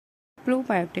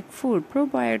probiotic food.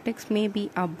 Probiotics may be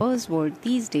a buzzword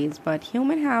these days, but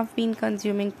humans have been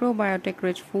consuming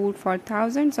probiotic-rich food for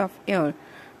thousands of years.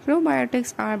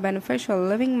 Probiotics are beneficial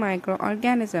living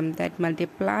microorganisms that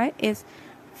multiply as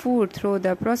food through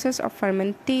the process of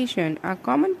fermentation, a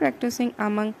common practicing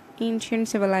among ancient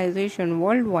civilizations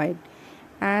worldwide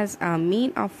as a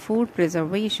mean of food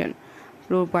preservation.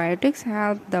 Probiotics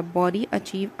help the body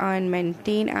achieve and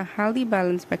maintain a healthy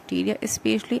balanced bacteria,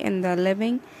 especially in the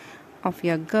living of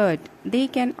your gut. They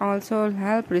can also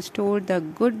help restore the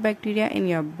good bacteria in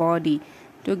your body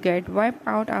to get wiped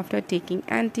out after taking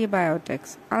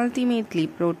antibiotics, ultimately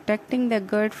protecting the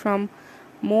gut from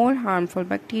more harmful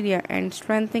bacteria and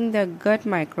strengthening the gut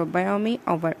microbiome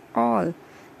overall.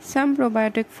 Some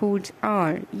probiotic foods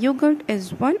are yogurt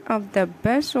is one of the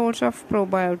best source of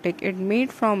probiotic. It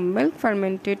made from milk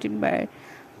fermented by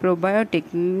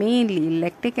probiotic, mainly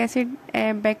lactic acid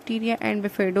bacteria and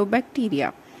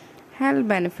bifidobacteria. Health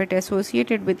benefit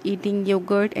associated with eating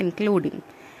yogurt including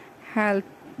health,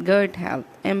 gut health,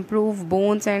 improve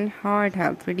bones and heart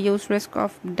health, reduce risk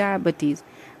of diabetes,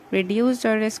 reduce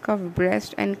the risk of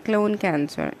breast and colon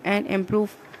cancer, and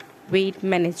improve weight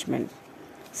management.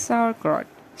 Sauerkraut.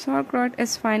 Sauerkraut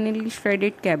is finely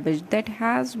shredded cabbage that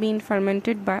has been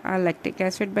fermented by a lactic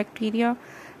acid bacteria.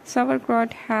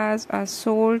 Sauerkraut has a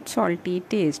sour, salty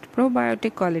taste.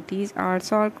 Probiotic qualities are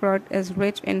sauerkraut is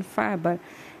rich in fiber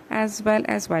as well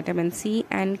as vitamin C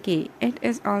and K. It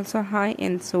is also high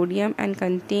in sodium and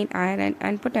contain iron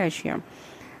and potassium.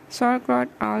 Sauerkraut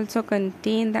also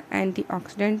contain the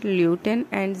antioxidant lutein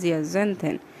and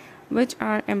zeaxanthin, which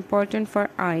are important for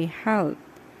eye health.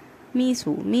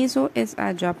 Miso. Miso is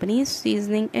a Japanese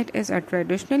seasoning. It is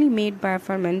traditionally made by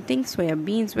fermenting soya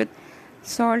beans with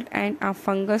salt and a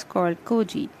fungus called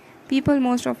koji. People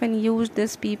most often use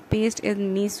this paste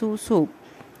in miso soup.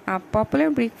 A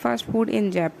popular breakfast food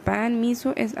in Japan,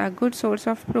 miso is a good source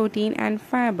of protein and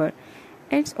fiber.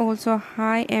 It's also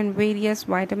high in various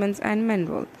vitamins and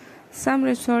minerals. Some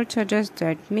research suggests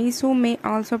that miso may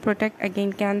also protect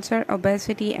against cancer,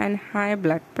 obesity, and high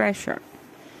blood pressure.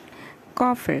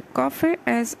 Coffee. Coffee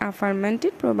is a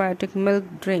fermented probiotic milk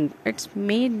drink. It's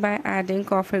made by adding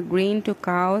coffee grain to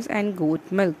cows and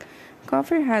goat milk.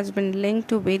 Coffee has been linked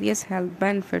to various health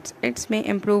benefits. It may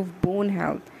improve bone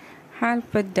health,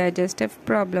 help with digestive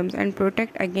problems, and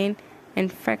protect against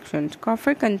infections.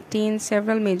 Coffee contains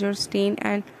several major stain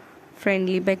and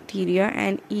friendly bacteria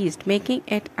and yeast, making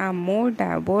it a more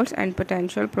diverse and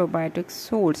potential probiotic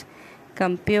source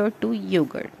compared to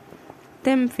yogurt.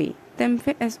 Tempeh.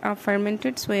 Tempeh is a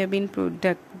fermented soybean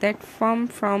product that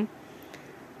formed from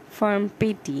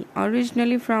patty.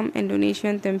 Originally from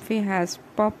Indonesia, tempeh has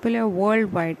popular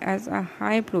worldwide as a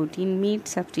high-protein meat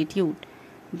substitute.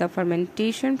 The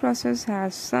fermentation process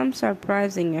has some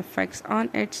surprising effects on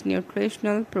its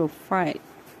nutritional profile.